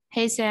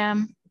Hey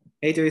Sam,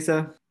 Hey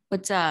Teresa.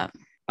 what's up?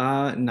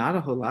 Not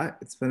a whole lot.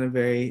 It's been a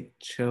very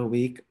chill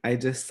week. I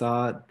just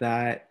saw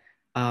that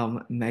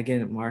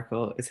Meghan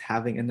Markle is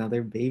having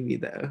another baby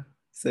though.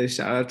 So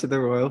shout out to the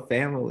royal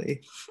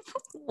family.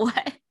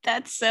 What?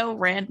 That's so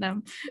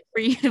random for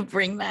you to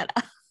bring that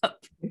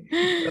up.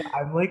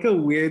 I'm like a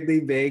weirdly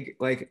big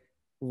like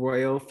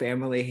royal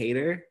family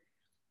hater.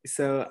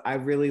 So I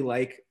really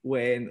like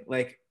when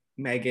like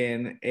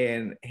Meghan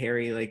and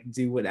Harry like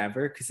do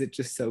whatever because it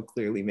just so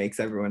clearly makes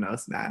everyone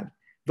else mad.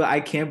 But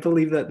I can't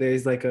believe that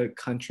there's like a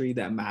country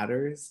that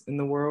matters in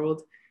the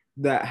world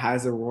that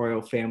has a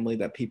royal family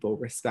that people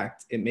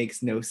respect. It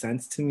makes no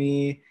sense to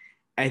me.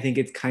 I think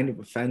it's kind of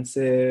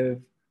offensive.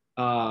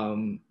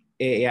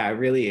 Yeah, it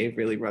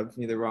really rubs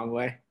me the wrong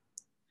way.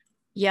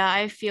 Yeah,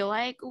 I feel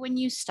like when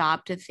you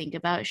stop to think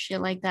about shit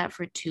like that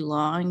for too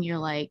long, you're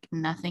like,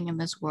 nothing in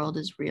this world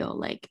is real.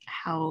 Like,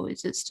 how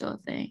is it still a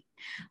thing?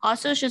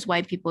 Also, it's just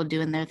white people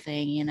doing their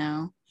thing, you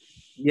know?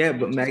 Yeah, They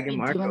but just Meghan be doing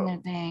Markle their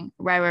thing.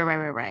 Right. I mean,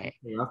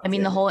 the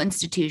corrupted. whole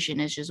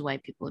institution is just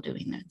white people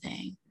doing their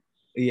thing.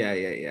 Yeah.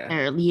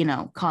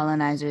 Their,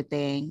 colonizer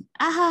thing.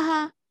 Ah ha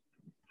ha.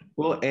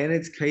 Well, and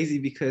it's crazy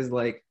because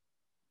like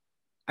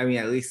I mean,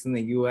 at least in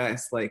the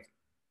US, like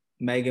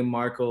Meghan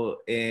Markle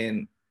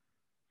and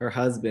her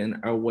husband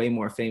are way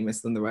more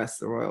famous than the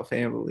rest of the royal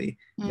family.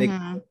 They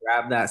kind Mm-hmm. of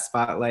grab that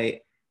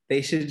spotlight.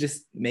 They should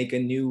just make a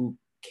new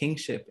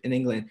kingship in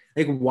England.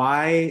 Like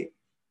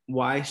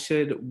why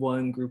should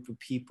one group of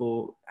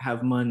people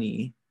have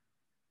money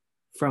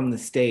from the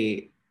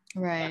state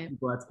that Right,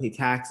 people have to pay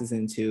taxes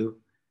into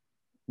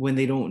when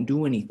they don't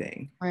do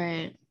anything?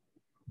 right.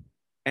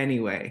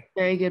 Anyway.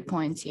 Very good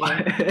points here.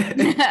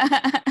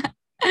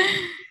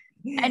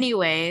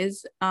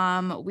 Anyways,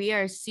 we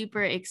are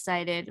super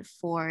excited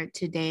for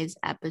today's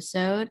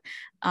episode,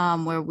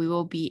 where we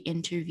will be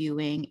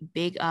interviewing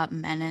Big Up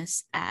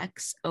Menace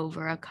X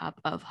over a cup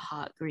of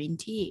hot green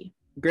tea.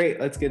 Great,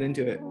 let's get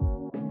into it.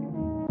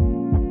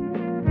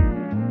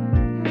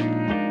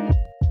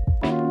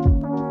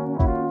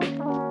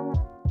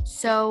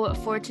 So,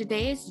 for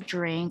today's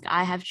drink,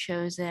 I have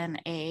chosen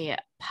a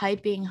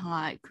piping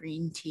hot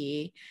green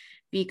tea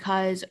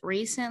because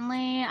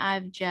recently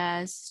I've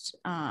just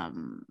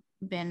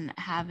been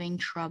having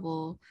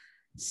trouble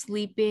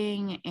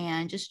sleeping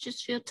and just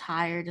feel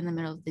tired in the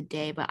middle of the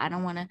day, but I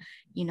don't want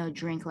to,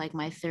 drink like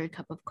my third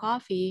cup of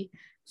coffee.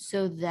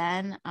 So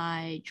then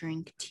I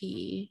drink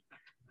tea.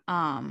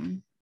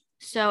 Um,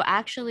 so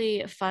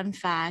actually, fun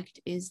fact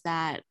is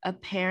that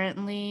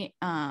apparently,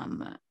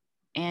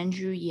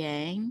 Andrew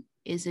Yang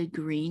is a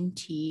green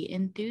tea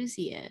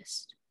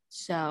enthusiast.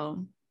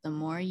 So the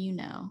more you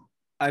know.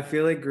 I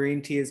feel like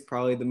green tea is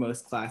probably the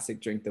most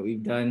classic drink that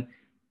we've done.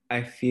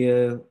 I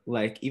feel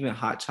like even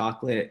hot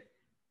chocolate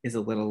is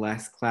a little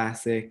less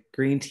classic.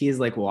 Green tea is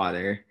like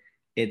water.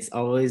 It's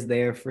always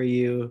there for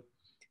you.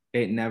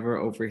 It never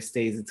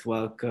overstays its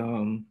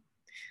welcome.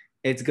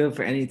 It's good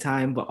for any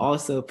time, but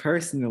also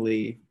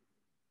personally,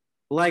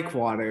 like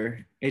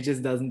water, it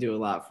just doesn't do a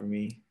lot for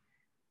me.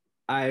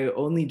 I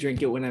only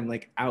drink it when I'm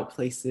like out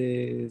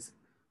places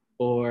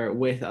or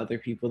with other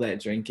people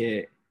that drink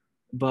it.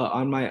 But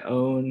on my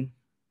own,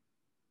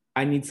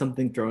 I need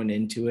something thrown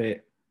into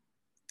it.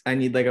 I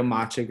need like a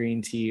matcha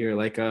green tea or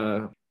like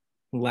a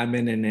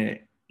lemon in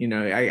it.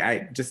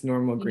 I just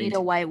normal You green need a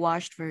tea.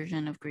 whitewashed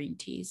version of green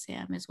tea,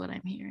 Sam, is what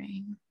I'm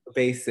hearing.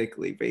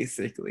 Basically.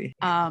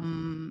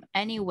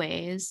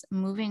 Anyways,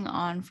 moving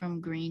on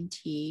from green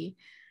tea.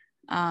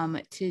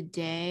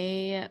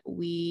 Today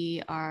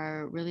we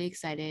are really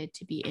excited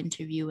to be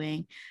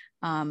interviewing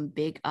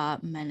Big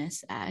Up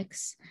Menace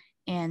X.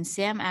 And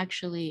Sam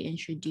actually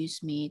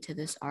introduced me to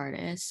this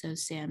artist. So,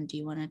 Sam, do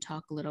you want to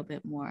talk a little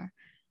bit more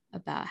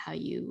about how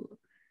you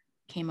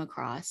came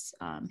across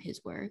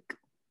his work?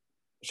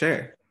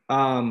 Sure.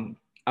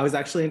 I was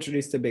actually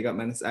introduced to Big Up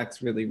Menace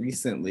X really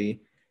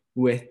recently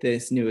with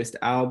this newest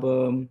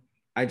album.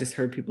 I just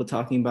heard people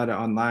talking about it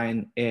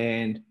online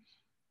and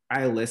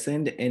I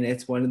listened, and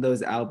it's one of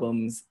those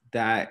albums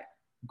that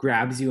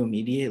grabs you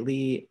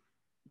immediately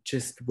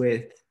just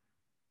with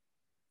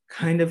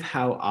kind of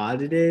how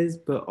odd it is,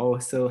 but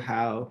also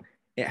how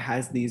it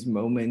has these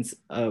moments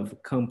of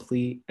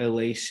complete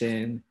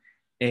elation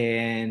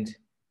and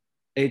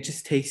it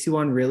just takes you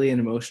on really an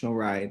emotional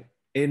ride.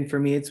 And for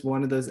me, it's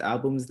one of those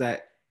albums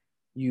that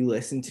you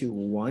listen to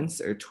once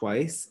or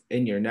twice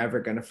and you're never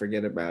going to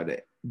forget about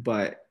it,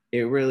 but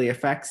it really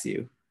affects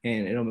you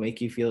and it'll make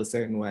you feel a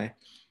certain way.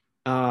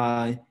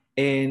 Uh,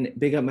 and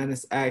Big Up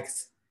Menace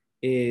X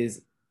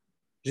is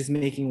just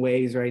making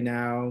waves right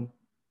now.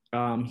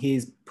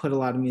 He's put a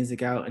lot of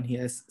music out and he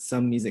has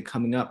some music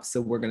coming up.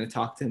 So we're going to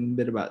talk to him a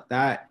bit about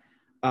that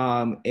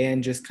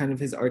and just kind of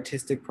his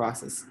artistic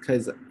process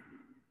because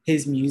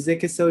his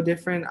music is so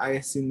different. I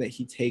assume that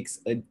he takes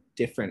a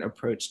different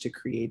approach to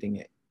creating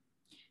it.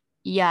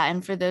 Yeah,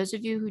 and for those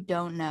of you who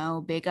don't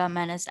know, Big Up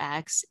Menace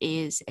X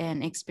is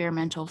an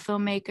experimental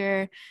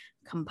filmmaker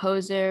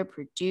composer,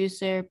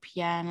 producer,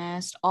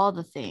 pianist, all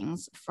the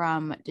things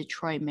from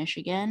Detroit,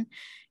 Michigan.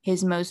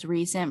 His most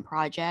recent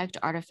project,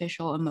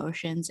 Artificial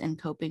Emotions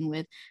and Coping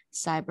with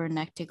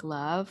Cybernetic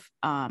Love,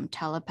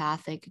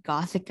 Telepathic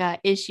Gothica,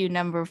 issue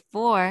number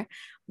 4,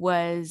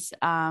 was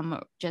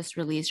just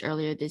released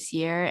earlier this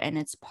year, and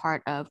it's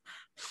part of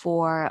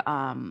 4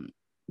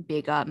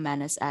 Big Up,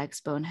 Menace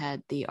X,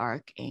 Bonehead, The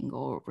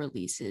Archangel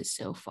releases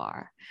so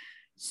far.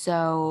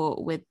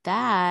 So with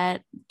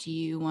that, do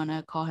you want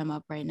to call him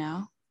up right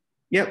now?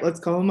 Yep, let's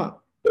call him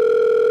up.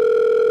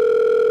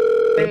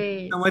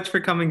 Thank you so much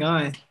for coming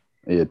on.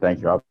 Yeah,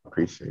 thank you. I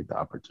appreciate the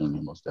opportunity,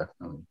 most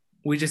definitely.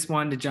 We just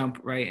wanted to jump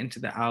right into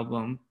the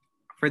album.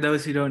 For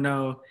those who don't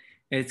know,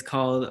 it's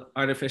called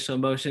Artificial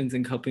Emotions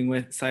and Coping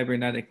with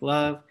Cybernetic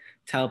Love,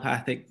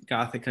 Telepathic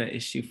Gothica,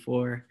 issue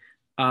 4.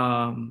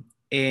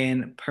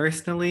 And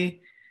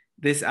personally,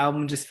 this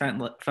album just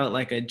felt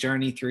like a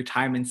journey through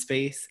time and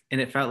space,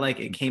 and it felt like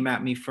it came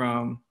at me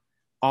from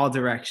all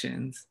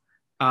directions.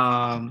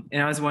 And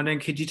I was wondering,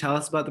 could you tell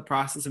us about the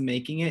process of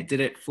making it? Did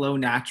it flow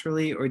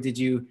naturally, or did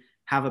you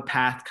have a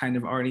path kind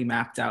of already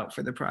mapped out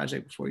for the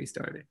project before you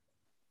started?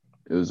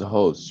 It was a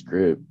whole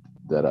script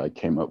that I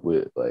came up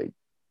with like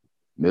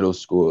middle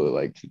school,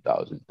 like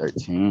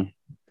 2013.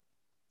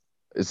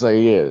 It's like,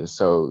 yeah,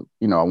 so,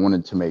 I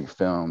wanted to make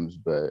films,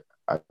 but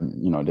I,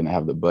 didn't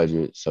have the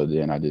budget. So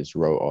then I just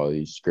wrote all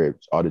these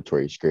scripts,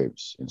 auditory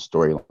scripts and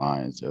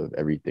storylines of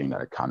everything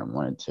that I kind of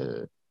wanted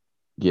to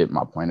get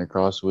my point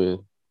across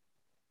with.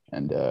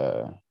 And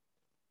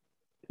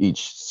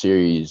each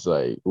series,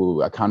 like,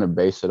 I kind of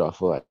based it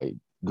off of like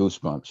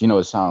Goosebumps.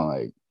 It sounds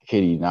like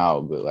kiddie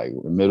now, but like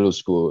in middle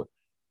school,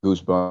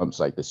 Goosebumps,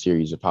 like the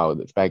series of how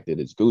the fact that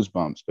it's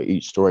Goosebumps, but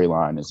each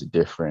storyline is a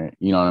different,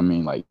 you know what I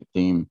mean? Like the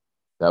theme,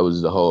 that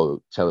was the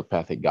whole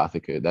Telepathic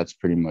Gothica. That's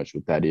pretty much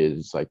what that is.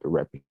 It's like a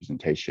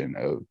representation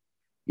of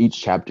each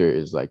chapter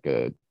is like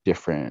a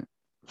different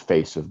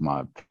face of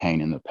my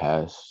pain in the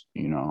past,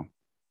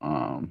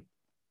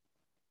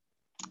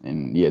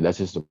 and yeah, that's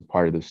just a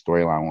part of the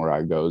storyline where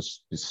I go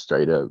just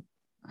straight up,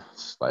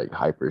 it's like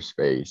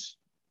hyperspace.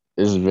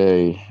 It's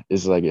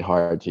like it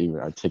hard to even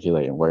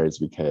articulate in words,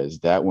 because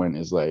that one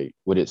is like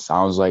what it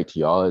sounds like to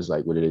y'all is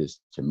like what it is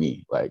to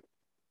me. Like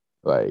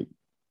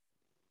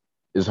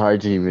it's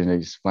hard to even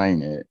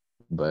explain it,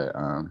 but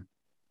I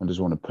just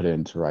want to put it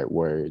into right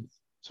words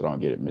so I don't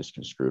get it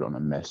misconstrued on the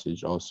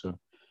message also.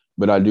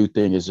 But I do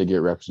think it's a good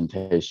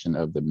representation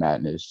of the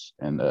madness,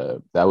 and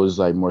that was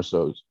like more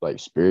so like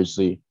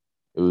spiritually.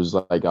 It was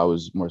like I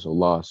was more so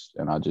lost,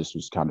 and I just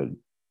was kind of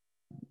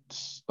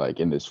like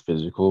in this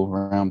physical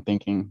realm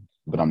thinking,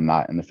 but I'm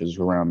not in the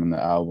physical realm in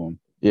the album.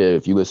 Yeah,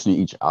 if you listen to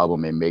each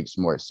album, it makes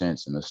more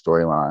sense in the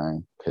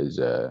storyline, because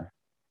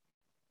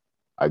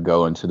I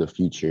go into the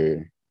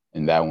future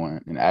in that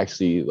one. And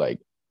actually, like,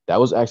 that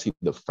was actually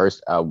the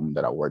first album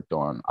that I worked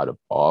on out of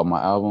all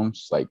my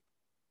albums. Like,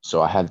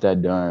 so I had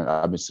that done.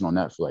 I've been sitting on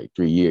that for like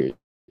 3 years.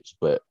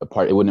 But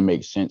it wouldn't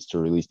make sense to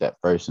release that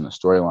first in the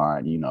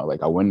storyline.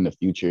 Like I went in the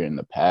future and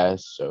the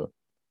past, so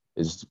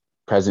it's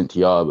present to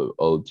y'all but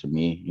old to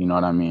me. You know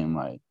what I mean?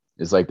 Like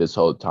it's like this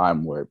whole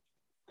time warp.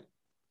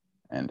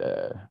 And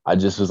I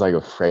just was like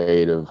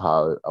afraid of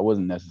how, I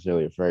wasn't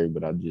necessarily afraid,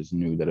 but I just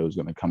knew that it was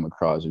going to come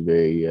across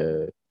very,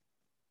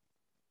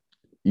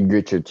 you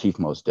grit your teeth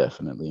most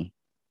definitely.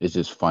 It's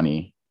just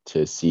funny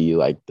to see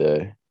like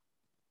the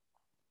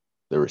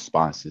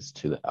responses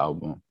to the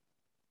album,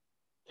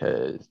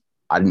 because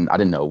I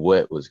didn't know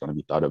what was going to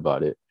be thought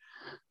about it.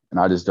 And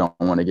I just don't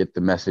want to get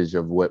the message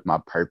of what my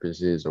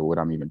purpose is or what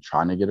I'm even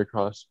trying to get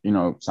across,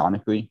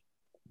 sonically.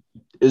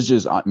 It's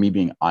just me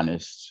being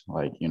honest.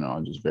 Like,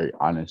 I'm just very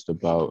honest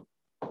about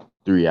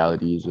the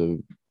realities of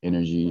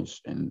energies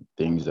and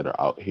things that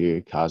are out here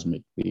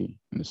cosmically,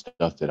 and the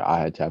stuff that I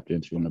had tapped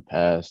into in the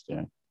past.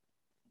 And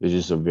it's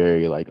just a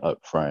very like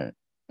upfront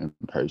and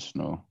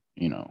personal,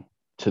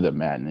 to the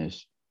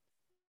madness.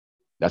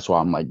 That's why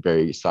I'm like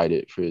very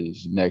excited for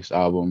this next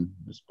album.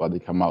 It's about to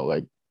come out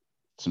like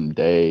some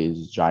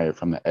days, Giant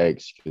from the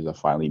X, because I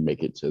finally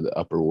make it to the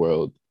upper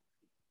world.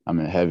 I'm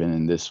in heaven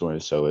in this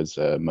one, so it's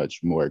much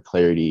more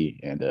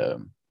clarity, and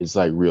it's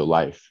like real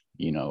life.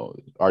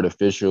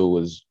 Artificial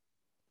was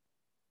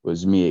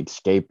me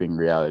escaping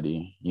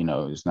reality.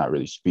 It's not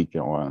really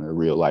speaking on the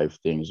real life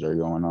things that are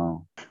going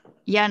on.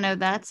 Yeah, no,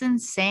 that's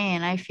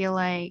insane. I feel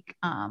like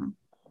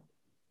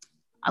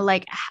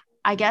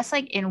I guess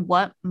like in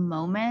what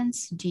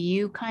moments do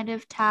you kind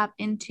of tap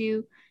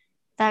into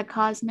that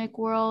cosmic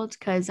world?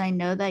 Because I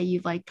know that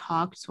you've like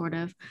talked sort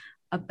of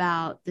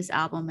about this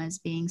album as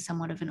being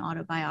somewhat of an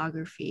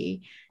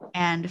autobiography.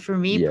 And for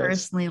me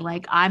personally,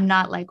 like I'm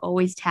not like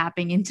always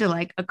tapping into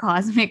like a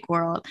cosmic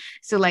world.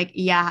 So like,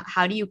 yeah,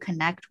 how do you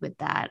connect with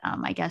that?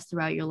 I guess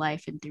throughout your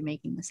life and through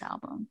making this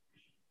album?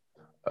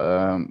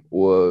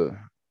 Well,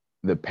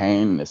 the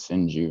pain that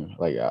sends you,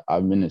 like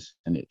I've been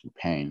ascended through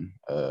pain.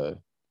 A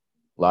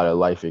lot of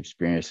life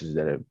experiences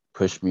that have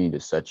pushed me to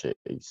such an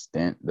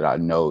extent that I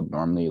know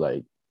normally,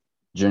 like,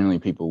 generally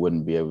people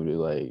wouldn't be able to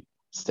like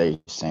stay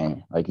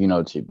sane, like,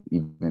 to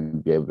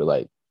even be able to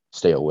like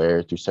stay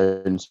aware through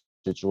certain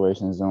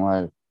situations in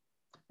life,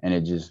 and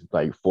it just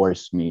like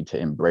forced me to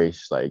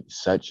embrace like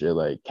such a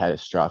like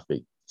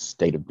catastrophic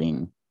state of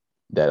being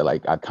that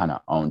like I kind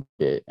of owned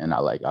it, and I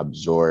like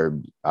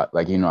absorbed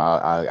like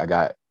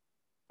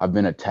I've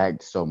been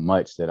attacked so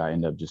much that I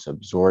end up just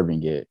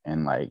absorbing it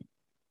and like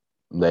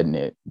letting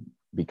it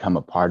become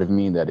a part of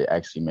me, that it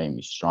actually made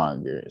me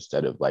stronger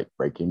instead of like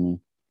breaking me.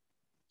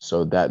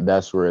 So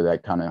that's where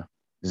that kind of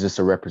is just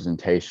a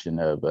representation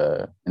of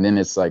and then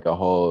it's like a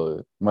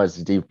whole much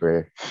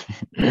deeper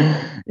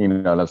you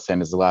know what I'm saying,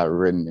 there's a lot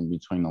written in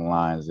between the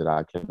lines that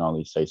I can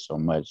only say so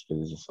much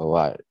because it's just a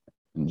lot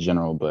in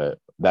general. But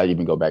that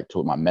even go back to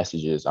what my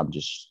message is. I'm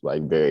just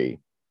like very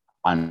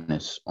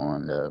honest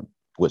on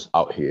what's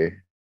out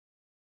here,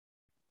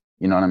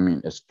 you know what I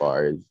mean, as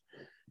far as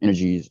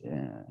energies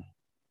and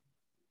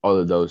all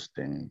of those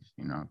things,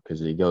 you know,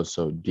 because it goes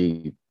so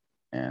deep.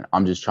 And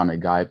I'm just trying to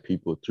guide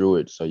people through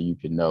it so you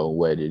can know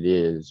what it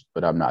is,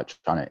 but I'm not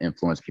trying to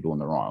influence people in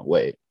the wrong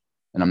way.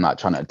 And I'm not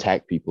trying to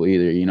attack people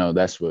either. You know,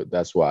 that's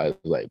why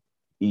like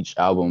each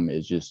album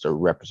is just a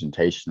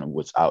representation of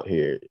what's out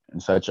here in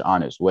such an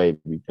honest way,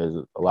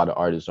 because a lot of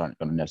artists aren't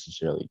going to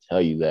necessarily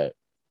tell you that.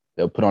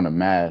 They'll put on a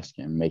mask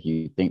and make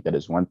you think that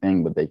it's one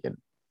thing, but they could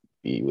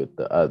be with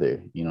the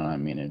other, you know what I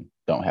mean, and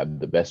don't have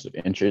the best of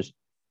interest.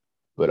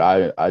 But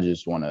I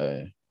just want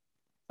to,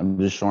 I'm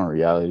just showing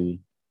reality,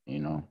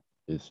 you know.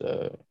 It's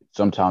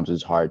sometimes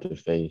it's hard to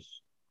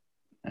face,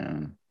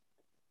 and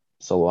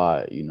it's a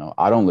lot, you know.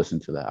 I don't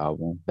listen to the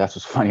album. That's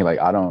what's funny. Like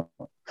I don't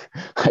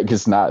like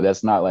that's not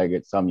like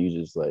it's something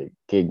you just like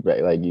kick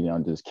back, like, you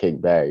know, just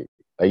kick back.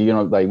 Like, you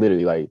know, like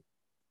literally like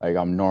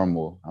I'm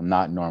normal. I'm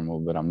not normal,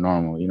 but I'm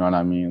normal. You know what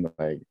I mean?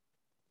 Like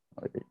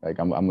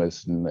I'm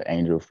listening to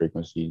angel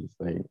frequencies,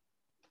 like,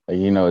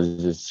 you know,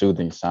 it's just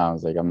soothing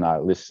sounds. Like I'm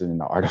not listening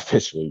to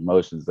artificial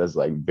emotions. That's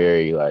like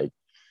very like,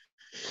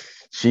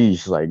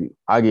 sheesh, like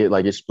I get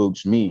like it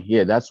spooks me.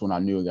 Yeah, that's when I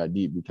knew it got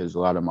deep, because a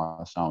lot of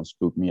my sounds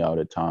spook me out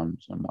at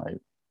times. I'm like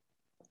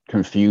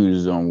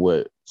confused on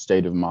what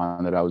state of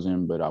mind that I was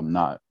in, but I'm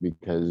not,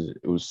 because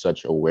it was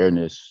such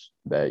awareness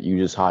that you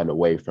just hide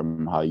away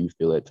from how you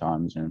feel at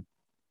times. And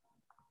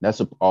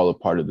that's all a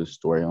part of the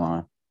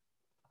storyline.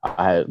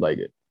 I had like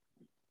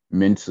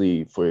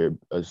mentally for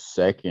a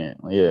second,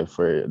 yeah,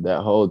 for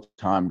that whole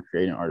time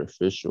creating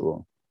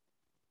artificial,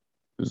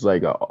 it was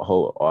like a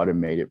whole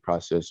automated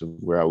process of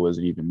where I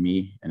wasn't even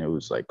me. And it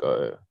was like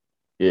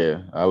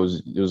yeah, there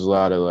was a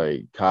lot of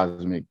like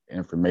cosmic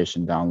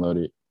information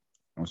downloaded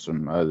on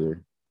some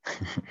other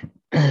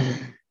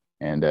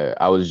and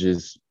I was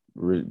just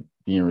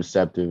being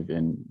receptive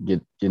and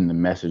getting the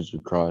message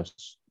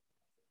across.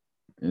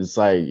 It's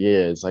like,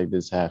 yeah, it's like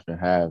this half and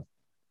half,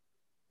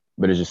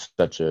 but it's just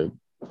such a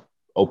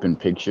open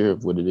picture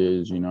of what it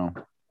is, you know.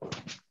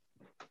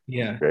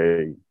 Yeah.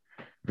 Very,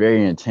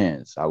 very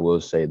intense, I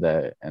will say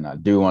that. And I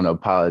do want to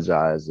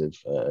apologize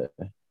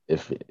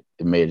if it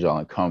made y'all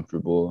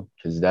uncomfortable,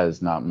 because that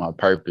is not my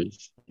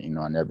purpose. You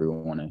know, I never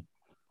want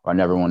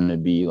to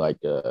be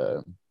like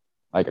a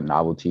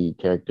novelty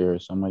character or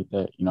something like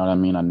that. You know what I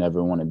mean? I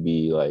never want to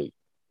be like,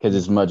 because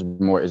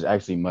it's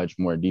actually much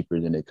more deeper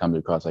than it comes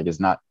across. Like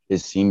it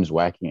seems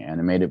wacky and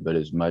animated, but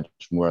it's much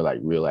more like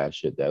real ass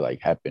shit that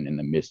like happened in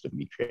the midst of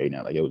me creating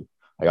it. Like it was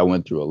like I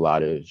went through a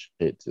lot of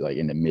shit to, like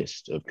in the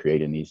midst of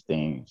creating these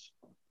things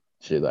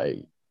to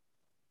like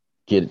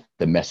get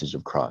the message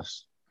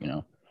across, you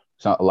know.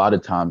 So a lot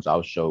of times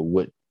I'll show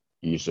what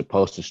you're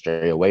supposed to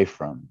stray away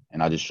from,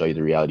 and I'll just show you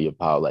the reality of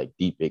how like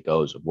deep it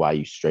goes of why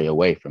you stray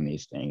away from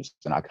these things.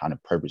 And I kind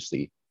of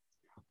purposely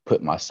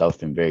put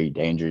myself in very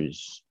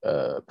dangerous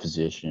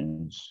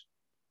positions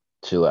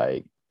to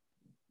like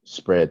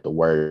spread the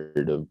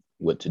word of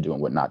what to do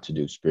and what not to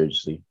do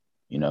spiritually,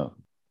 you know.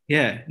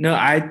 Yeah, no,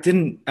 I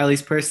didn't, at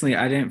least personally,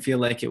 I didn't feel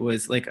like it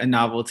was like a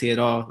novelty at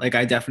all. Like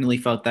I definitely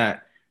felt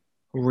that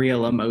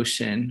real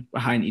emotion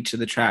behind each of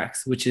the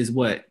tracks, which is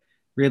what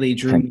really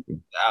drew me to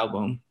the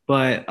album.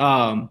 But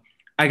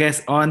I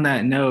guess on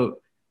that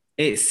note,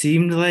 it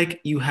seemed like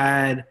you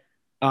had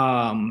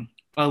a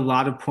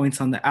lot of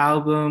points on the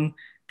album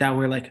that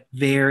were like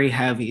very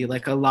heavy,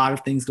 like a lot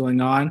of things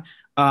going on.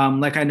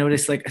 Like I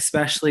noticed, like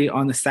especially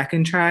on the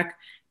second track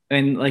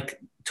and like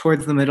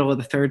towards the middle of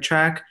the third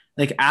track,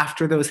 like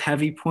after those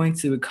heavy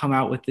points, it would come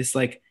out with this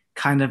like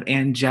kind of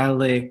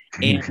angelic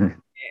and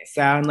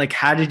sound. Like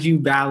how did you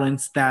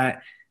balance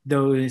that,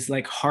 those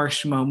like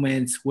harsh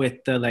moments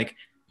with the like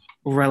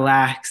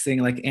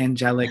relaxing like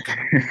angelic?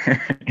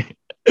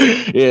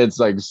 Yeah, it's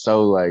like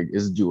so like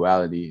it's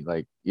duality.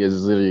 Like it's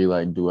literally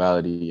like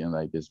duality in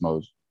like its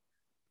most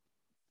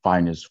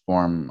finest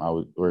form. I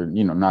would, or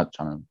you know, not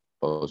trying to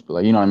boast, but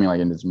like, you know what I mean,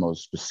 like in its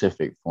most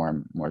specific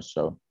form more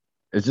so.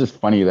 It's just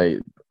funny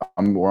that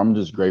I'm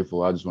just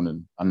grateful. I just want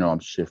to, I know I'm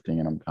shifting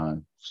and I'm kind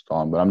of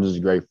stalling, but I'm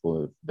just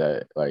grateful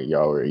that like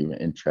y'all were even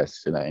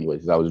interested in that anyways,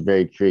 because I was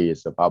very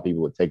curious of how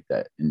people would take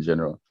that in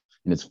general.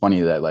 And it's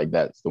funny that like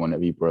that's the one that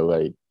people are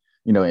like,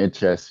 you know,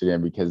 interested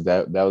in, because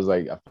that was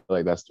like, I feel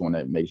like that's the one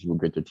that makes people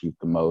grit their teeth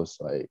the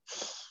most. Like,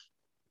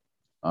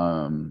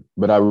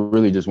 but I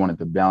really just wanted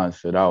to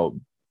balance it out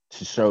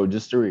to show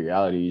just the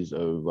realities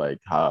of like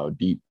how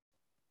deep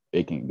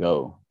it can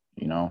go,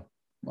 you know,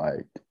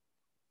 like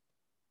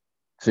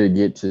to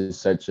get to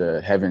such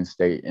a heaven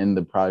state in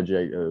the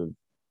project of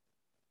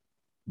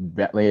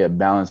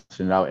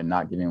balancing it out and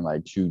not getting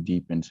like too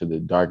deep into the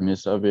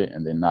darkness of it,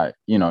 and then not,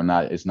 you know,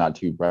 not it's not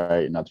too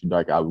bright, not too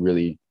dark. I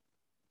really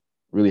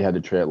had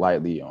to tread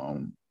lightly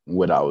on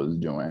what I was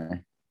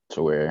doing,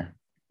 to where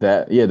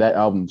that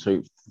album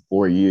took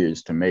 4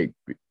 years to make,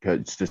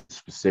 because to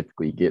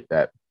specifically get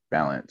that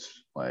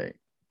balance, like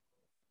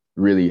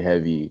really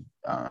heavy,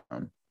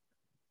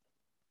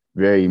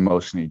 very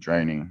emotionally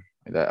draining.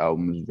 That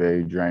album was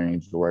very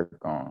draining to work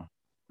on.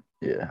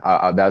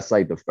 Yeah, that's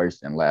like the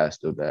first and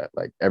last of that.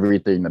 Like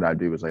everything that I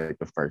do is like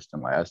the first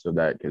and last of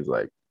that, because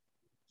like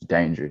it's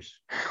dangerous,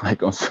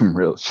 like on some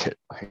real shit.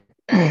 Like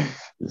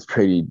it's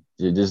pretty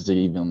just to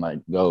even like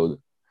go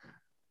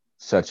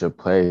such a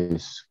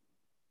place,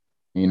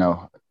 you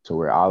know, to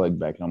where I look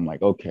back and I'm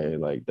like, okay,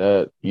 like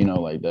that, you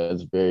know, like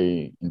that's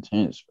very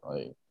intense.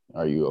 Like,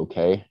 are you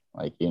okay?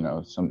 Like, you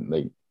know, some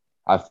like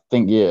I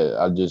think, yeah,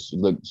 I just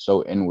look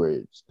so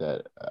inwards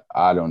that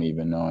I don't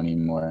even know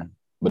anymore,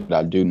 but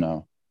I do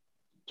know.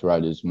 To where I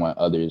just want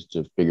others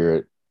to figure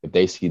it. If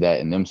they see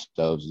that in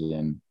themselves,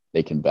 then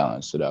they can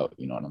balance it out.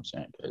 You know what I'm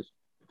saying? Because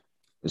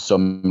there's so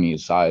many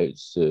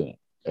sides to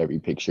every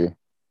picture,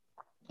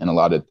 and a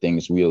lot of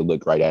things we'll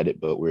look right at it,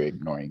 but we're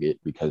ignoring it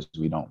because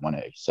we don't want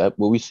to accept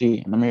what we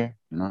see in the mirror.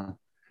 You know?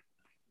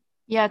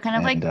 Yeah, kind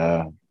of like,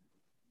 And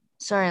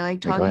sorry,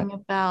 like yeah, go ahead. talking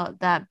about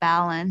that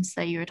balance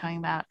that you were talking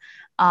about.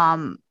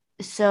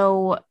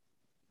 So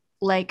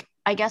like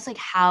I guess like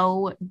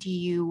how do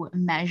you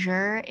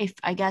measure if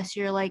I guess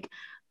you're like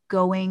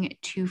going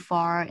too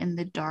far in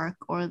the dark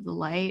or the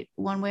light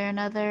one way or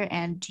another?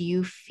 And do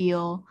you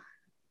feel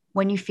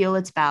when you feel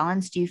it's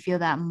balanced, do you feel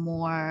that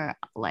more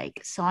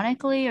like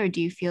sonically or do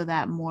you feel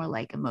that more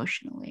like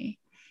emotionally?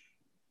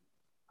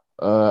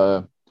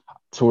 Uh,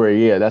 to where,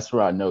 yeah, that's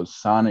where I know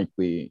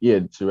sonically. Yeah,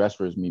 to that's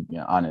where it's me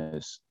being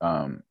honest.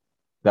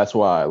 That's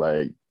why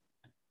like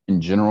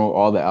in general,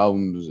 all the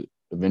albums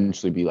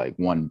eventually be like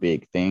one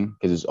big thing,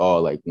 because it's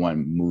all like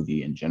one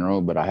movie in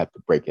general, but I have to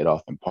break it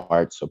off in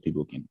parts so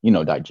people can, you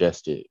know,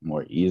 digest it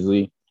more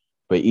easily.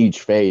 But each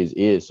phase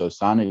is so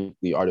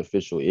sonically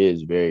artificial,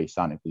 is very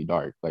sonically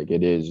dark. Like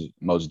it is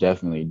most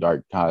definitely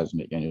dark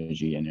cosmic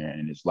energy in there,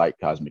 and it's light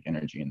cosmic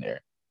energy in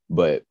there.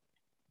 But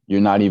you're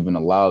not even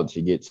allowed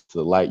to get to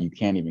the light. You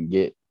can't even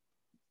get,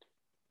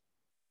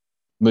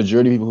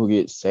 majority of people who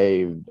get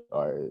saved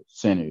are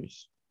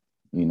sinners.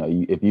 You know,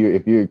 if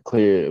you're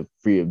clear,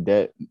 free of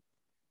debt,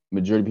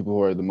 majority of people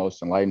who are the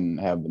most enlightened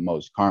have the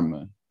most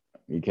karma,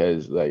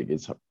 because like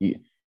you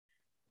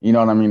know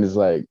what I mean? It's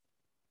like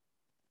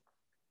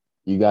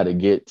you got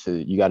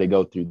to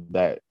go through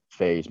that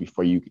phase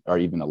before you are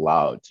even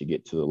allowed to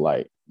get to the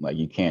light. Like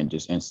you can't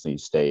just instantly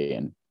stay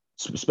in,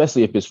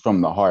 especially if it's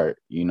from the heart,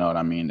 you know what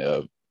I mean,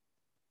 of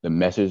the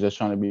message that's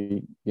trying to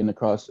be getting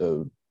across.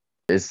 Of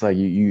it's like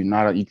you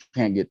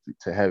can't get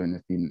to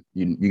heaven if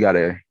you got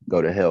to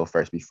go to hell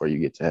first before you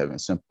get to heaven.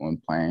 Simple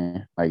and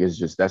plain. Like it's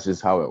just, that's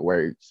just how it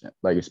works.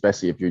 Like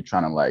especially if you're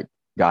trying to like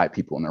guide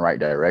people in the right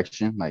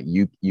direction, like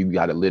you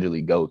got to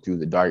literally go through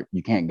the dark.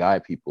 You can't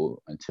guide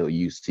people until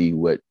you see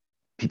what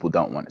people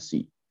don't want to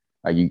see.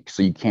 Like you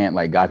can't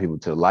like guide people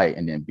to the light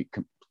and then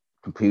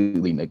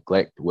completely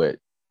neglect what,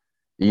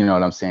 you know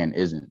what I'm saying,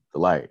 isn't the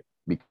light,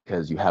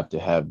 because you have to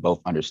have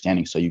both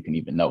understanding so you can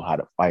even know how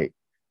to fight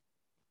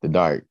the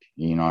dark.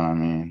 You know what I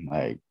mean?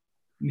 Like,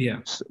 Yeah.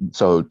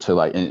 so to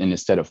like, and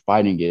instead of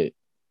fighting it,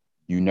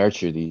 you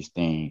nurture these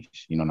things.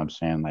 You know what I'm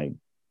saying? Like,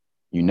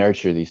 you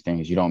nurture these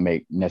things. You don't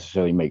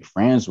necessarily make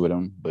friends with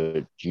them,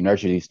 but you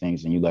nurture these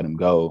things and you let them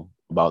go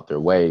about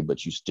their way.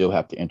 But you still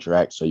have to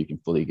interact so you can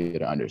fully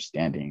get an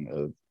understanding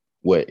of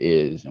what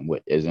is and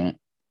what isn't.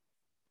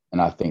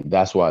 And I think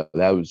that's why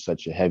that was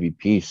such a heavy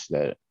piece.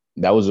 That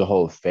was a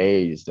whole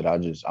phase that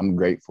I'm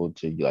grateful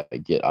to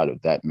like get out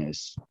of that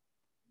mess.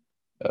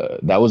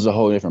 That was a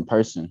whole different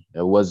person.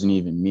 It wasn't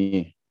even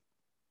me.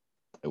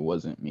 It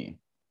wasn't me.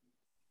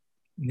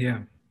 Yeah.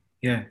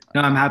 Yeah.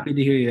 No, I'm happy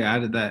to hear you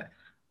added that.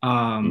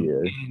 Yeah.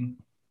 And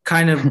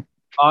kind of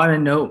on a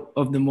note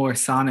of the more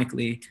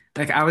sonically,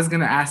 like I was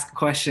gonna ask a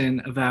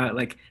question about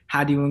like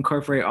how do you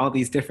incorporate all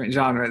these different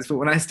genres? But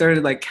when I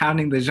started like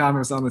counting the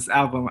genres on this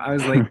album, I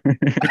was like,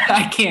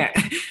 I can't.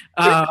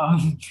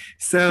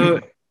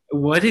 So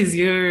what is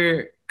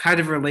your kind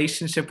of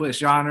relationship with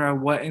genre?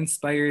 What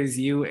inspires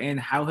you, and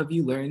how have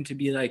you learned to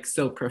be like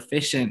so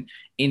proficient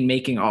in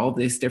making all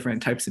these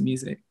different types of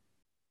music?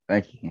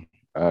 Thank you.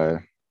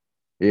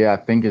 Yeah, I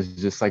think it's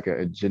just like an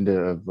agenda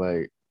of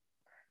like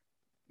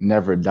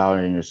never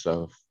doubting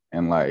yourself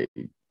and like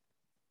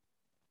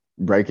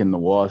breaking the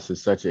walls to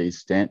such a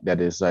extent that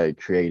it's like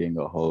creating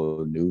a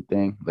whole new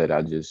thing that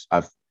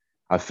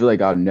I feel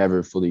like I'll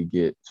never fully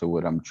get to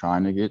what I'm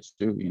trying to get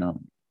to, you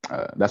know.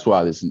 That's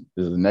why this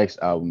next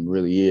album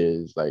really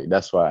is like,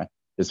 that's why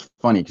it's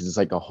funny, because it's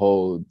like a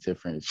whole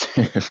different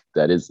shift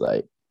that is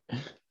like,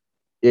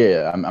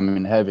 yeah, I'm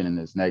in heaven in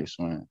this next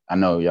one. I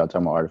know y'all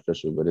talking about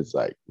artificial, but it's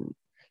like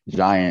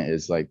Giant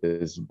is like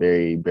this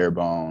very bare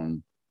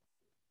bone,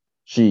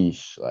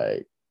 sheesh,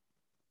 like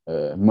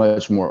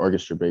much more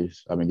orchestra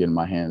based. I've been getting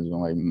my hands on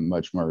like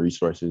much more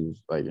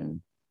resources, like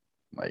and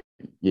like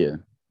yeah.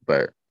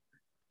 But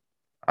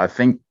I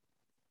think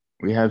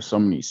we have so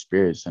many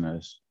spirits in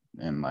us,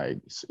 and like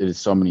it is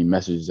so many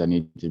messages that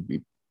need to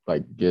be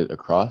like get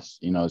across.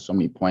 You know, so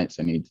many points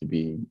that need to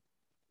be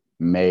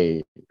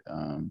made.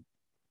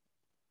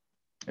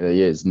 Yeah,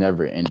 it's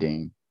never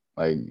ending.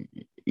 Like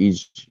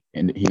each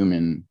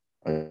human,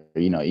 or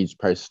each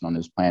person on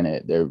this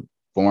planet, their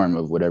form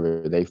of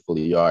whatever they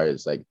fully are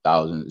is like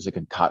thousands. It's a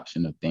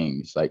concoction of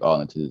things, like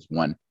all into this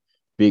one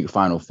big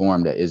final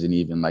form that isn't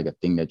even like a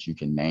thing that you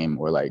can name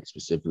or like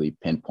specifically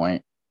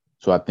pinpoint.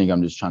 So I think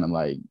I'm just trying to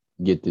like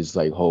get this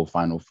like whole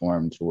final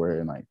form to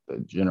where in like the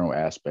general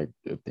aspect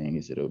of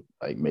things it'll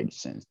like make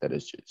sense that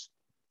it's just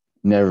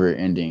never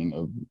ending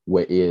of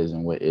what is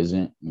and what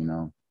isn't,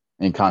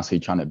 and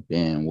constantly trying to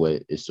bend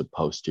what is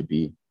supposed to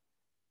be.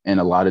 And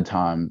a lot of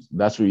times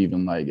that's what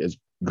even like as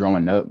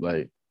growing up,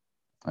 like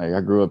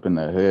I grew up in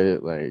the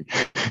hood, like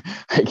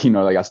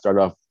I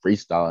started off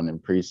freestyling in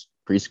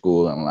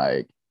preschool, and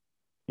like,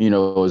 it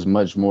was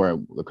much more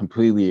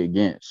completely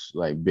against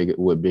like big up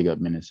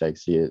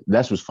Minisex is.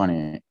 That's what's funny.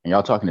 And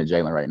y'all talking to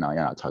Jalen right now.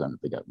 Y'all not talking to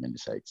big up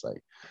Minisex.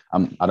 Like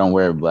I don't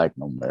wear black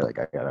no more. Like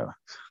I got a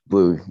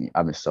blue.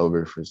 I've been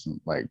sober for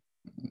some like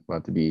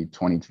about to be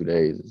 22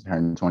 days. It's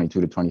turning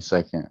 22 to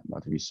 22nd.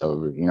 About to be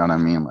sober. You know what I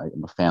mean? Like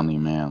I'm a family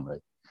man.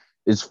 Like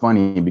it's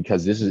funny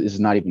because it's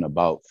not even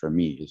about for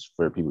me. It's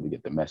for people to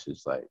get the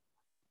message. Like,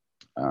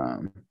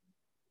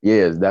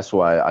 yeah, that's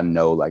why I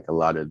know like a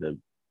lot of the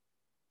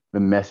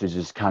message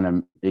is kind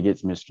of, it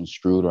gets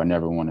misconstrued, or I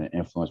never want to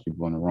influence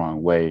people in the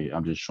wrong way.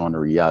 I'm just showing the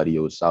reality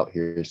of what's out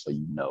here so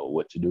you know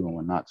what to do and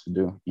what not to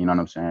do. You know what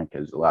I'm saying?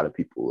 Because a lot of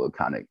people will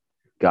kind of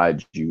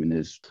guide you in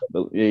this.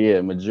 But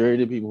yeah,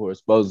 majority of people who are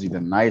supposedly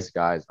the nice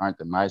guys aren't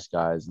the nice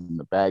guys, and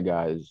the bad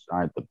guys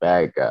aren't the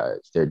bad guys.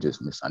 They're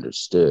just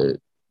misunderstood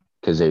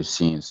because they've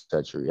seen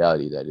such a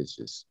reality that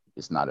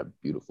it's not a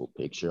beautiful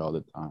picture all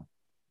the time.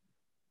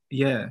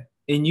 Yeah.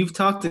 And you've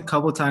talked a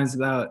couple times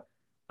about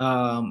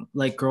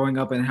like growing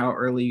up and how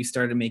early you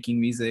started making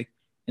music.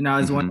 And I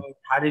was wondering,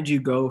 how did you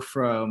go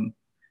from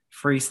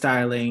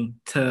freestyling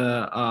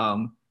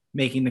to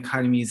making the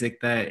kind of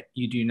music that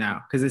you do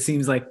now? Because it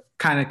seems like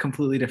kind of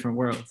completely different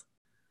worlds.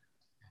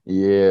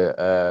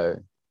 Yeah,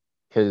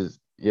 because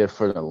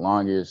for the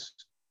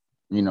longest,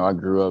 I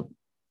grew up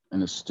in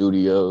the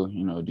studio,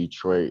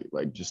 Detroit,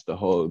 like just the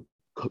whole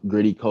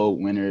gritty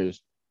cold winters,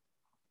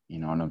 you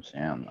know what I'm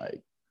saying?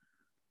 Like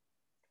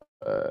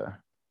uh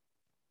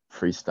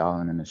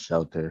freestyling in the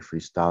shelter,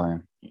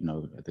 freestyling,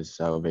 at the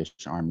Salvation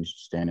Army,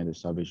 staying at the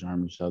Salvation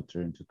Army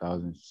shelter in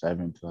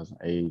 2007,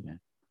 2008, and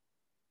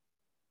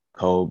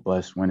cold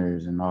bus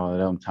winters and all of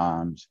them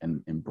times,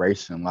 and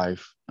embracing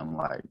life and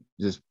like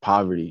just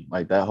poverty,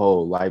 like that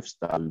whole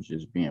lifestyle of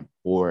just being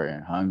poor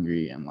and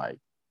hungry, and like,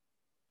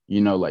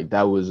 like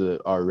that was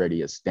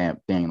already a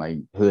stamped thing, like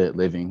hood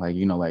living, like,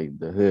 like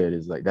the hood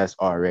is like, that's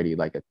already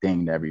like a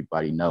thing that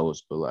everybody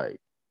knows, but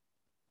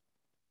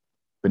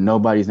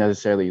nobody's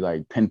necessarily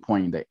like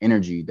pinpointing the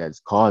energy that's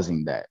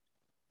causing that.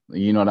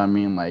 You know what I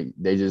mean? Like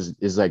they just,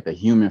 it's like the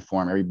human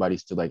form.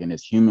 Everybody's still like in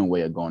this human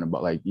way of going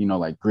about, like,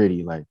 like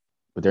gritty, like,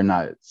 but they're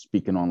not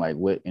speaking on like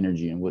what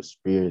energy and what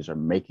spirits are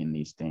making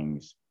these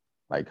things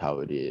like how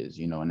it is,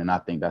 and then I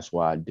think that's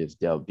why I just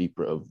delve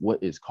deeper of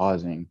what is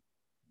causing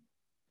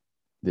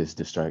this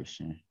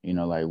distraction,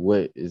 like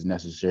what is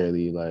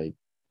necessarily like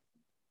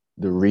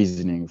the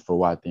reasoning for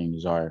why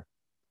things are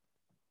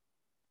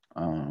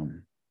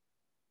um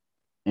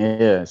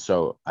yeah,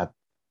 so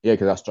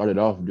because I started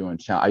off doing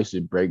I used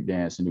to break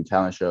dance and do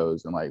talent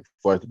shows in like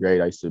fourth grade.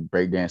 I used to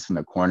break dance in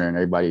the corner, and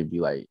everybody would be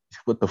like,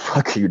 "What the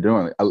fuck are you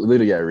doing?" Like, I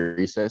literally at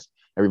recess,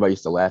 everybody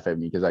used to laugh at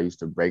me because I used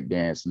to break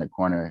dance in the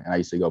corner, and I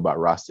used to go by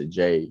Rasta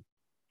J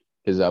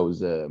because I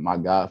was my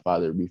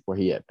godfather before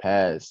he had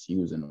passed. He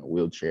was in a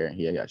wheelchair and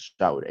he had got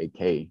shot with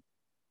AK in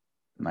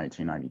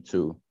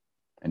 1992,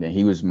 and then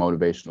he was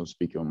motivational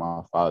speaker with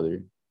my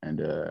father. And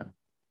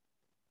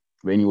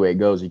but anyway, it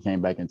goes. He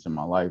came back into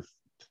my life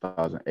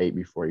 2008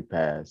 before he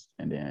passed,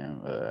 and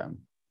then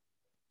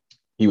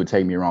he would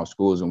take me around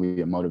schools, and we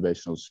would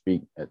motivational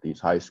speak at these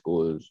high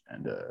schools,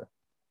 and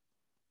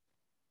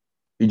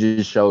he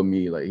just showed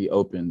me, like, he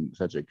opened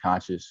such a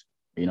conscious,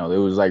 it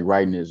was like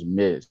writing his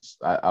myths.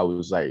 I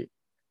was like,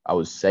 I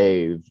was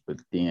saved, but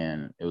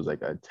then it was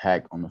like an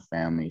attack on the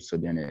family, so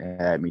then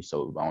it had me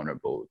so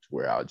vulnerable to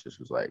where I just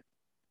was like,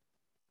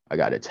 I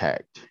got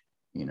attacked,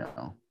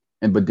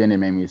 but then it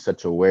made me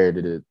such aware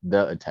to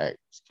the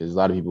attacks, because a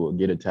lot of people will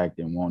get attacked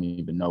and won't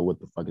even know what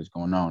the fuck is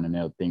going on, and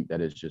they'll think that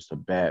it's just a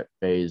bad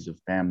phase of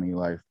family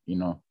life,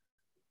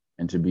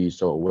 and to be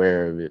so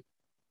aware of it,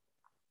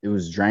 it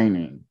was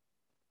draining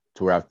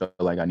to where I felt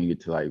like I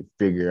needed to like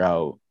figure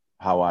out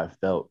how I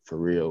felt for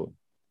real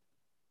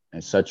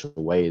in such a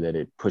way that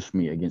it pushed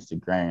me against the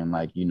grain.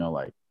 Like,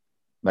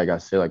 like I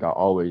said, like I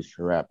always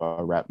rap. I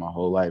rap my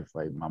whole life.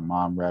 Like my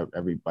mom rap,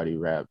 everybody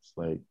raps.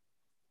 Like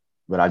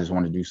but I just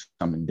want to do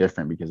something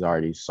different because I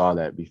already saw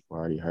that before, I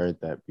already heard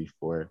that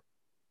before.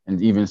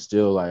 And even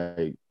still,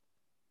 like,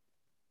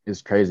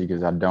 it's crazy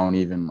because I don't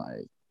even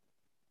like,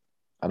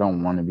 I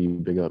don't want to be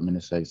Big Up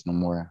Minisex no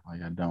more.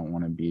 Like, I don't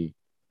want to be,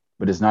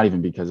 but it's not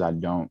even because I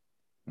don't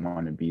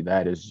want to be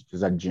that. It's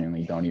because I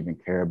genuinely don't even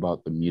care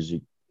about the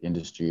music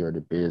industry or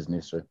the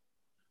business. Or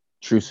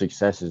true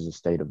success is a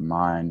state of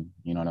mind.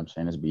 You know what I'm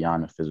saying? It's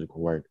beyond the physical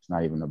work. It's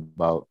not even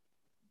about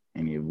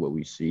any of what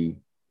we see.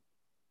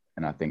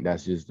 And I think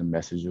that's just the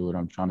message of what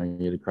I'm trying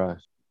to get across.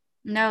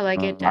 No, like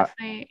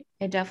I,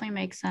 it definitely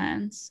makes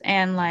sense.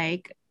 And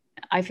like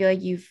I feel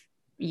like you've,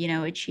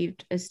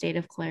 achieved a state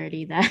of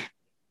clarity that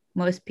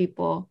most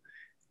people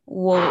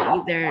will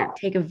either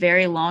take a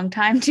very long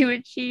time to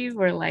achieve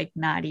or like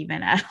not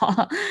even at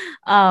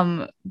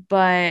all.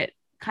 But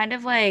kind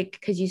of like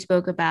because you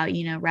spoke about,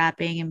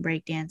 rapping and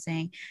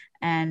breakdancing,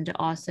 and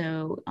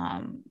also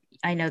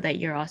I know that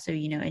you're also,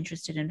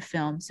 interested in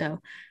film. So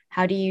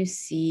how do you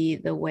see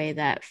the way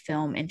that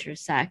film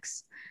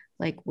intersects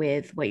like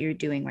with what you're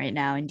doing right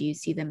now? And do you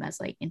see them as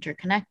like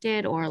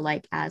interconnected or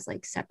like as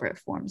like separate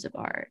forms of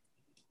art?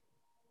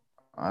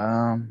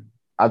 um,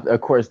 of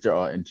course, they're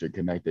all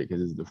interconnected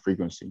because it's the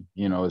frequency.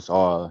 You know, it's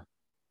all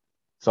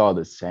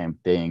the same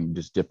thing,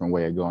 just different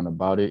way of going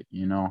about it.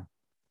 You know,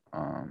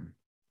 um,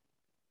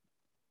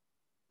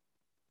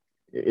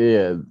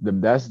 yeah,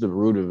 that's the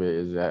root of it.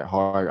 Is at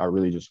heart, I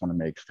really just want to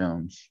make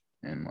films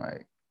and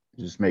like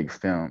just make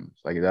films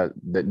like that.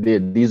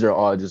 These are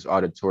all just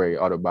auditory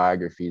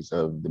autobiographies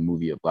of the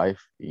movie of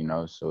life. You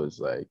know, so it's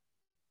like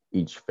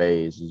each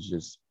phase is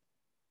just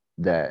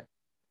that.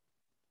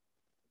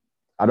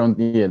 I don't.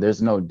 Yeah,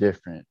 there's no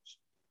difference.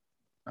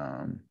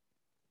 Um,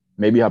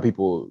 Maybe how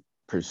people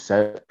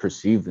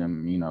perceive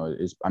them, you know,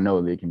 is I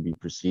know they can be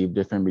perceived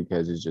different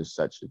because it's just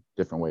such a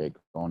different way of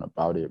going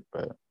about it.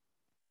 But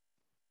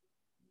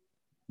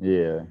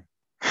yeah.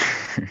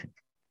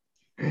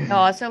 No,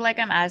 also like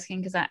I'm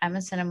asking because I'm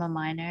a cinema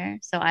minor,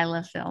 so I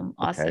love film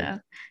Okay.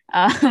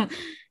 also. Um,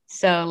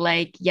 so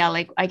like yeah,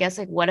 like I guess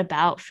like what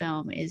about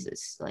film is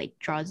this like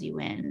draws you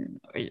in,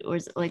 or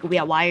is it, like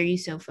yeah, why are you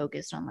so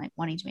focused on like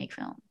wanting to make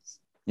films?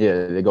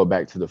 Yeah, they go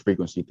back to the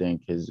frequency thing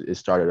because it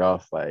started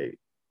off like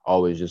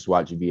always just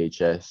watch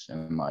VHS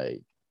and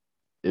like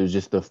it was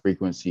just the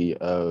frequency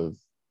of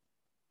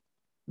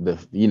the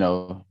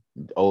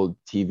old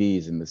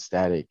TVs and the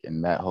static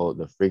and that whole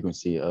the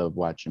frequency of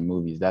watching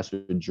movies. That's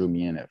what drew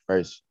me in at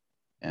first.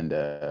 And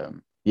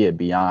yeah,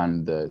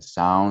 beyond the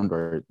sound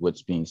or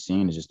what's being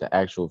seen is just the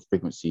actual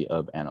frequency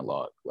of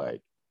analog.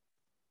 Like,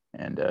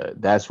 and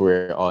that's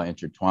where it all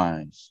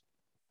intertwines.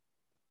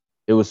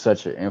 It was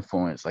such an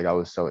influence. Like I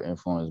was so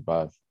influenced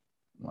by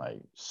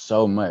like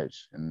so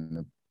much in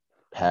the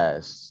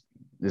past.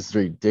 This is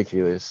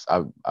ridiculous.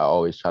 I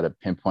always try to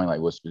pinpoint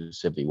like what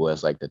specifically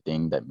was like the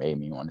thing that made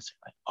me want to say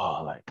like,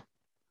 oh, like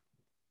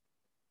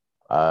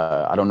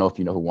I don't know if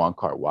you know who Wong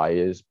Kar-wai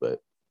is, but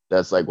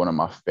that's like one of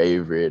my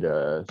favorite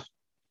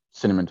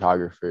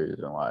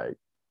cinematographers, and like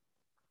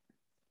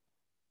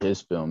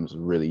his films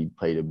really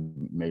played a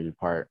major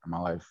part in my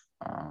life.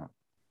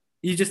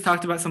 You just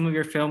talked about some of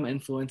your film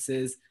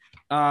influences.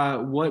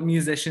 What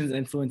musicians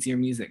influence your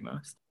music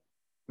most?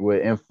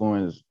 With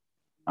influence,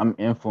 I'm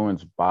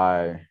influenced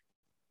by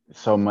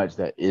so much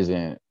that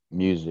isn't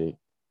music.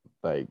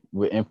 Like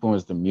what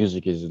influenced the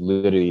music is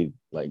literally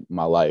like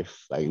my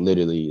life, like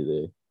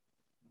literally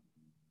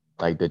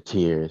the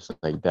tears,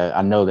 like that.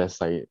 I know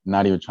that's like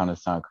not even trying to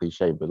sound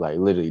cliche, but like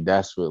literally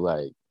that's what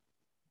like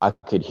I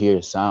could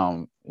hear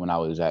sound when I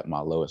was at my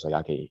lowest. Like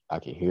I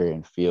could hear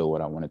and feel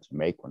what I wanted to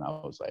make when I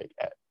was like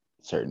at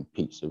certain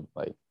peaks of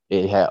like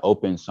it had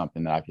opened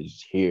something that I could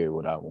just hear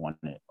what I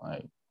wanted.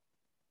 Like,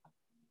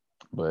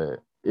 but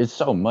it's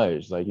so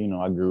much. Like, you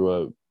know, I grew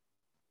up,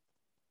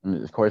 I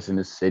mean, of course, in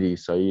the city,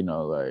 so you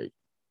know, like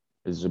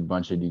there's a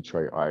bunch of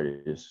Detroit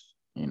artists,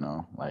 you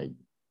know, like,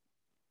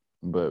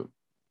 but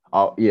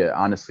yeah,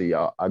 honestly,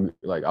 I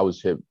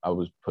was I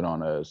was put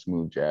on a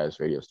smooth jazz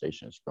radio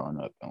stations growing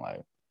up, and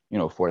like, you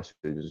know, forced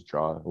to just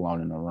draw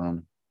alone in the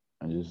room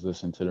and just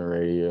listen to the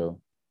radio.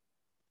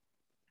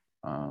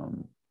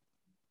 Um,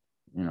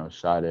 you know,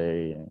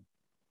 Sade and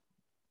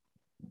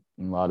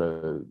a lot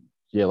of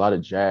a lot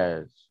of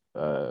jazz.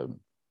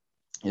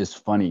 It's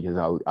funny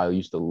because I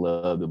used to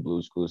love the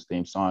Blues Clues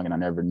theme song, and I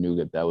never knew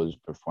that that was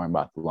performed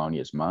by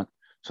Thelonious Monk.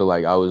 So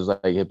like I was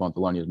like hip on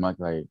Thelonious Monk,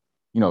 like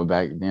you know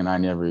back then I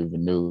never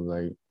even knew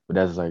like, but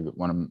that's like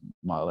one of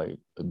my like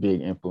a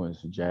big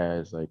influence of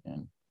jazz, like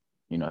and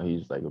you know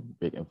he's like a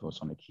big influence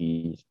on the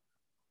keys.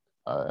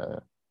 Uh,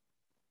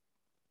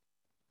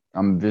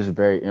 I'm just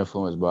very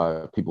influenced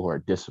by people who are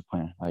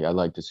disciplined. Like I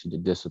like to see the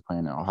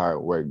discipline and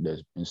hard work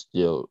that's been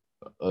instilled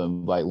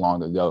like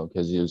long ago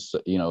because it was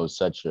you know it was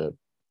such a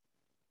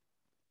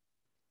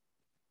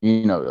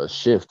you know a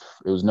shift.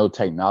 It was no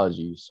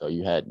technology, so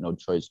you had no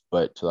choice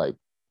but to like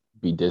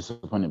be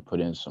disciplined and put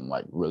in some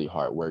like really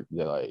hard work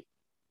that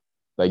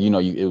like you know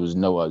you it was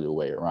no other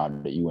way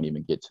around it. You wouldn't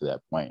even get to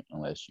that point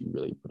unless you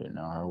really put in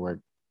the hard work.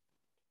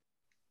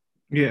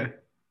 Yeah,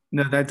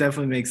 no, that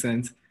definitely makes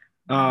sense.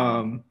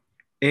 Um,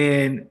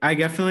 And I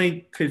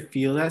definitely could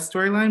feel that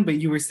storyline, but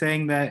you were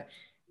saying that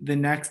the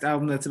next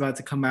album that's about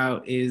to come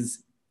out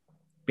is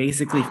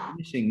basically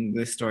finishing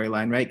this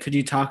storyline, right? Could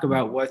you talk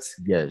about what's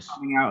Yes.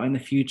 coming out in the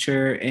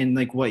future and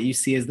like what you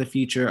see as the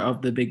future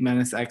of the Big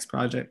Menace X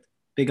project?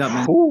 Big Up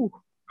Menace Whew.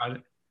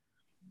 project.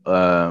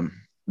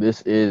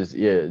 This is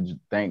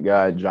thank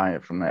God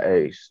Giant from the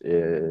Ace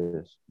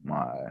is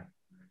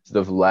it's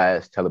the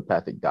last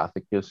telepathic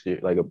Gothicus here.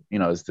 Like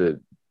it's the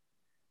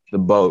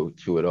bow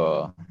to it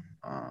all.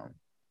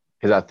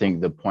 Because I think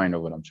the point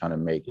of what I'm trying to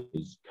make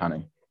is kind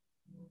of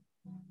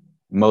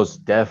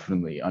most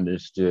definitely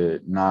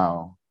understood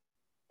now.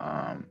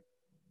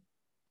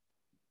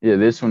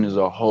 This one is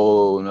a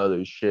whole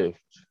nother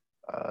shift.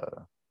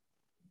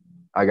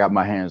 I got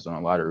my hands on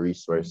a lot of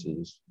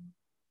resources,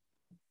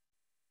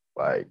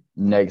 like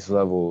next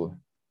level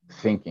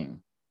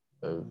thinking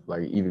of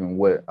like even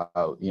what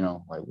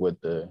like what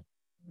the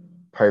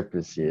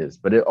purpose is.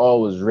 But it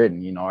all was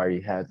written, I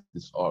already had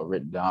this all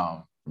written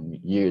down from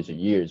years and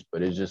years,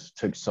 but it just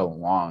took so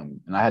long.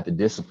 And I had to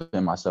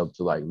discipline myself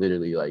to like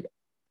literally like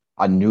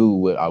I knew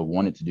what I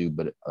wanted to do,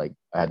 but like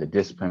I had to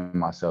discipline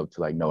myself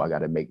to like, no, I got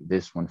to make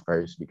this one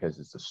first because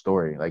it's a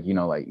story. Like,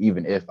 like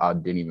even if I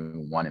didn't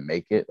even want to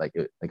make it, like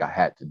I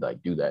had to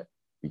like do that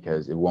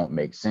because it won't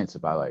make sense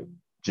if I like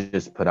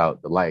just put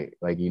out the light,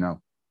 like,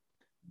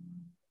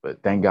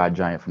 But thank God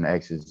Giant from the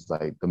X is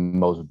like the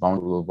most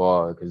vulnerable of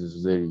all because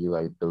it's literally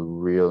like the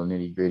real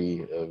nitty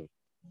gritty of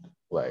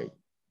like,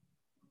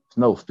 it's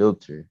no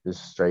filter,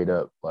 just straight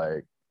up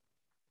like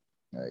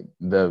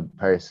the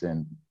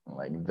person,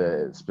 like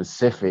the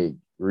specific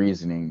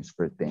reasonings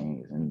for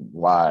things and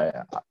why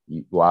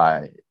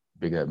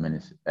Big Up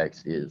Menace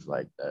X is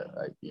like that,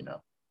 like,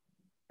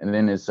 And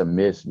then it's a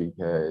miss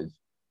because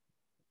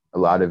a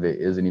lot of it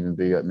isn't even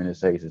Big Up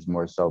Menace X, it's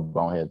more so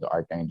Bonehead the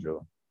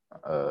Archangel.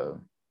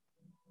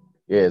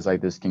 It's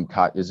like this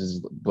this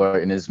is blur,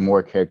 and there's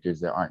more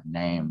characters that aren't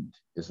named.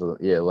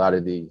 A lot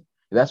of the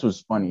that's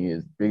what's funny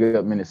is Big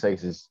Up Menace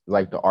X is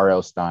like the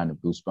R.L. Stein of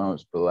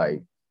Goosebumps, but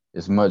like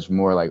it's much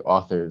more like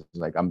authors.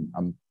 Like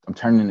I'm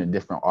turning into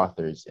different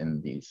authors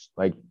in these.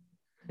 Like,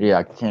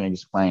 I can't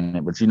explain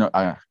it, but you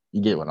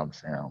get what I'm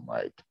saying. I'm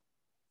like,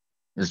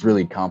 it's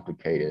really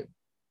complicated.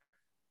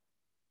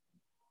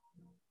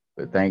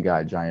 But thank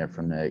God Giant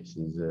from the X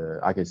is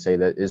I could say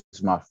that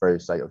it's my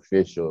first like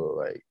official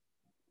like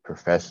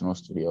professional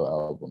studio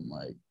album.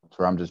 Like,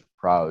 so I'm just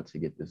proud to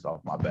get this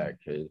off my back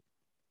because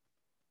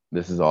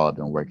this is all I've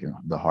been working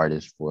the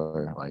hardest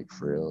for, like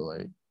for real.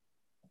 Like,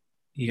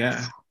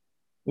 yeah,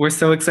 we're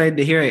so excited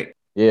to hear it.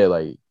 Yeah,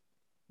 like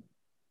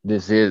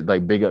this is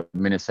like Big Up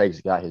Menace X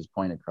got his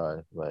point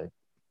across. Like,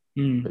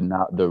 but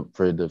not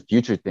for the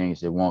future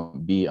things, it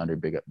won't be under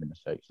Big Up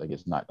Menace X. Like,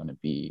 it's not gonna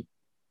be.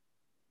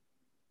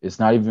 It's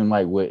not even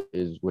like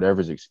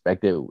whatever's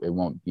expected. It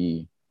won't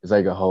be. It's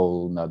like a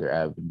whole nother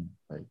avenue.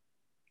 Like,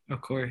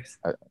 of course.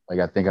 I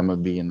think I'm gonna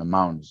be in the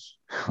mountains,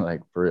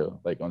 like for real,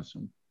 like on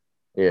some.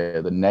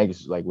 The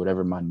next, like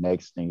whatever my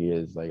next thing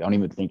is, like I don't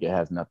even think it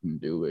has nothing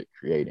to do with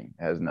creating.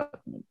 It has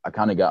nothing. I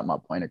kind of got my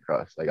point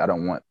across. Like I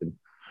don't want the,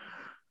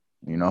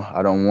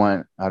 I don't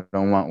want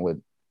what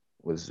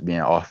was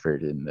being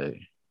offered in the,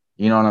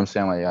 you know what I'm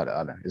saying? Like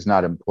it's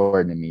not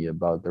important to me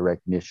about the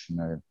recognition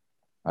or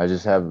I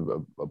just have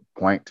a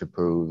point to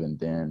prove, and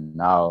then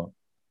now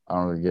I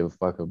don't really give a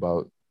fuck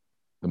about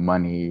the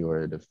money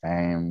or the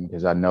fame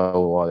because I know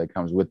all that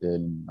comes with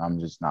it, and I'm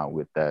just not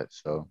with that.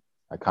 So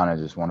I kind of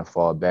just want to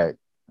fall back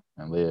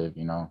and live,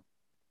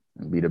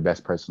 and be the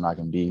best person I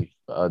can be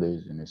for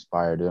others and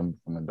inspire them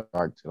from the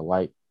dark to the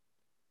light,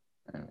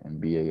 and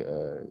be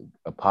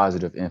a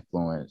positive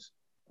influence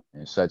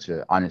in such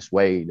an honest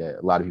way that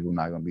a lot of people are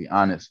not going to be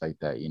honest like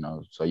that,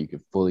 so you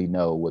can fully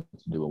know what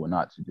to do and what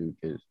not to do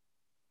because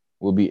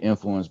we'll be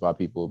influenced by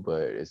people,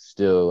 but it's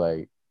still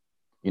like,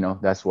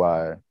 that's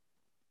why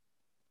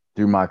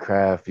through my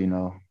craft,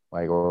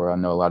 like, or I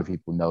know a lot of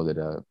people know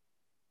that,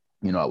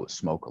 I would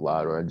smoke a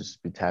lot or I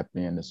just be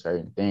tapping into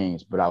certain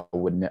things, but I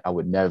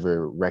would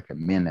never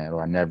recommend that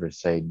or I never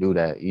say do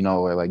that,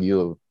 or like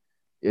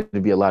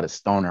it'd be a lot of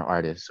stoner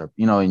artists or,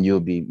 and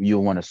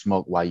you'll want to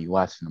smoke while you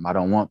watching them. I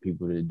don't want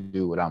people to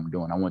do what I'm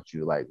doing. I want you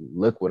to like,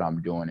 look what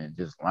I'm doing and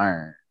just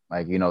learn,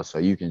 like, so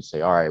you can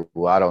say, all right,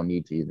 well, I don't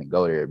need to even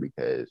go there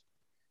because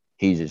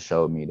he just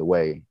showed me the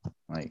way,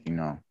 like,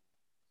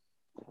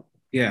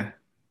 Yeah,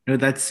 no,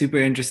 that's super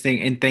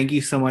interesting. And thank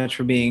you so much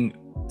for being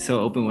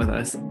so open with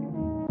us.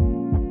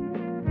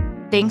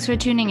 Thanks for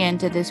tuning in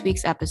to this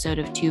week's episode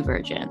of Two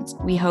Virgins.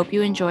 We hope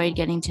you enjoyed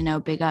getting to know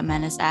Big Up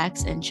Menace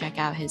X and check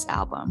out his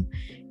album.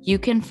 You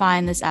can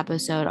find this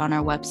episode on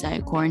our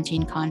website,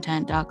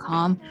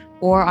 quarantinecontent.com,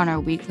 or on our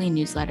weekly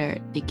newsletter,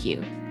 The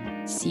Q.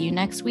 See you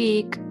next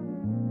week.